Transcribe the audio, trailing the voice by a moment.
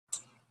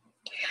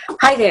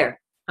Hi there,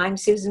 I'm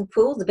Susan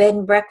Poole, the Bed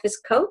and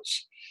Breakfast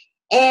Coach,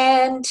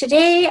 and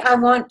today I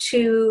want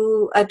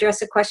to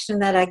address a question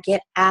that I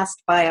get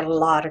asked by a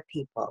lot of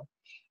people,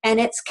 and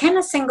it's, can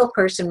a single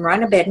person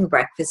run a bed and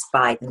breakfast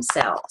by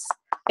themselves?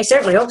 I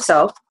certainly hope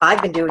so.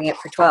 I've been doing it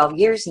for 12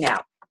 years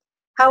now.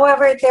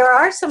 However, there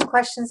are some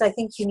questions I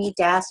think you need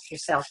to ask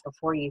yourself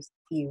before you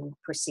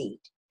proceed.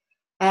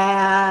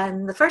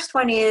 And the first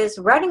one is,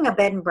 running a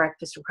bed and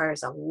breakfast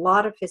requires a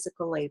lot of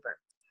physical labor.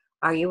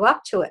 Are you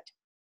up to it?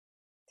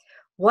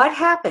 What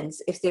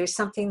happens if there's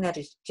something that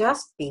is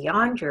just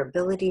beyond your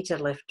ability to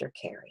lift or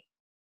carry?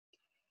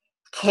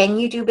 Can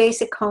you do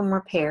basic home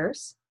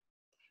repairs?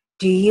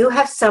 Do you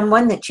have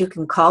someone that you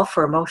can call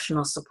for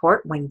emotional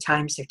support when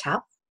times are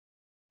tough?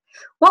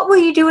 What will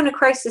you do in a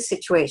crisis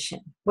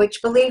situation,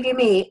 which, believe you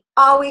me,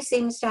 always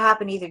seems to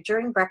happen either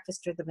during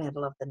breakfast or the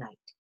middle of the night?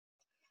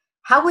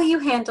 How will you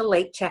handle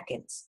late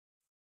check-ins?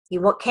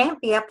 You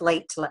can't be up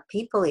late to let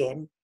people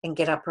in and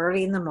get up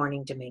early in the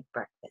morning to make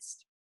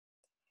breakfast.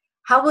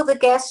 How will the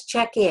guests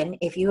check in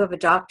if you have a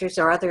doctor's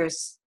or other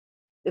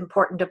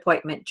important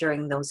appointment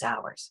during those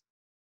hours?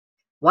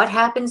 What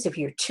happens if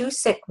you're too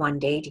sick one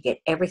day to get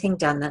everything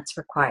done that's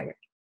required?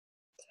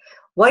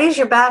 What is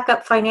your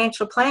backup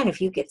financial plan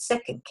if you get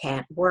sick and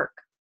can't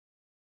work?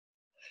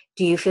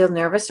 Do you feel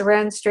nervous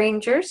around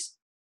strangers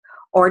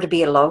or to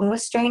be alone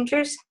with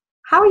strangers?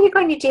 How are you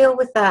going to deal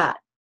with that?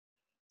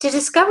 To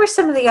discover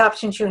some of the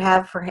options you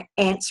have for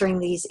answering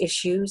these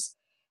issues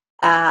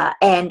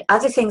and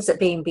other things that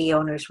B&B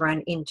owners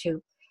run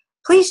into,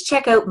 please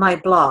check out my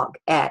blog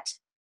at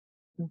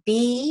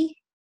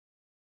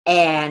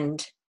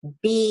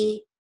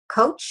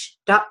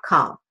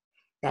bandbcoach.com.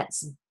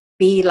 That's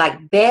B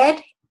like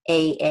bed,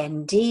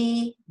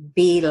 A-N-D,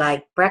 B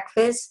like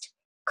breakfast,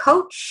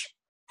 coach.com.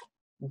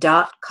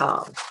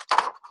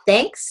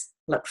 Thanks.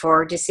 Look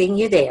forward to seeing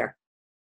you there.